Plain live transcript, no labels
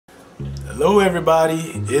Hello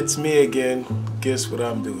everybody, it's me again. Guess what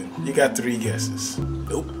I'm doing? You got 3 guesses.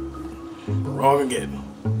 Nope. Wrong again.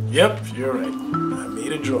 Yep, you're right. I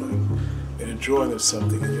made a drawing. Made a drawing of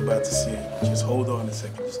something and you're about to see it. Just hold on a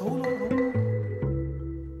second. Just hold on.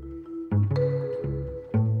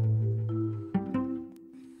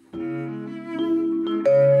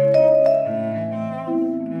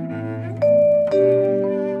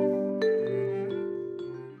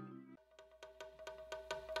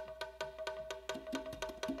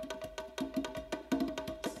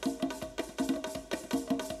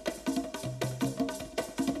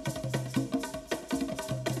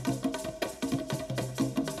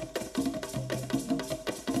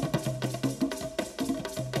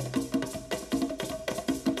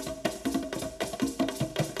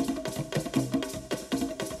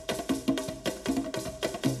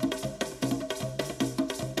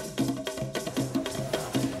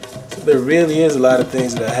 There really is a lot of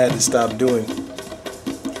things that I had to stop doing.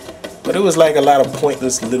 But it was like a lot of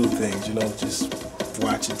pointless little things, you know, just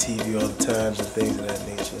watching TV all the time and things of that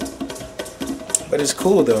nature. But it's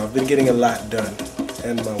cool though, I've been getting a lot done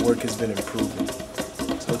and my work has been improving.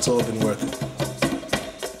 So it's all been worth it.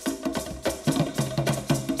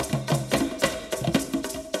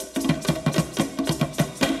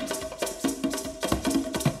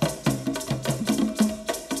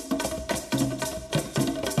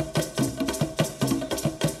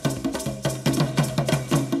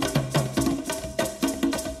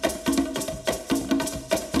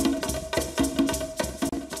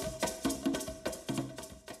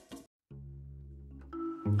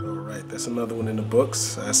 Alright, that's another one in the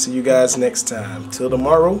books. I'll see you guys next time. Till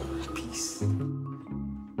tomorrow,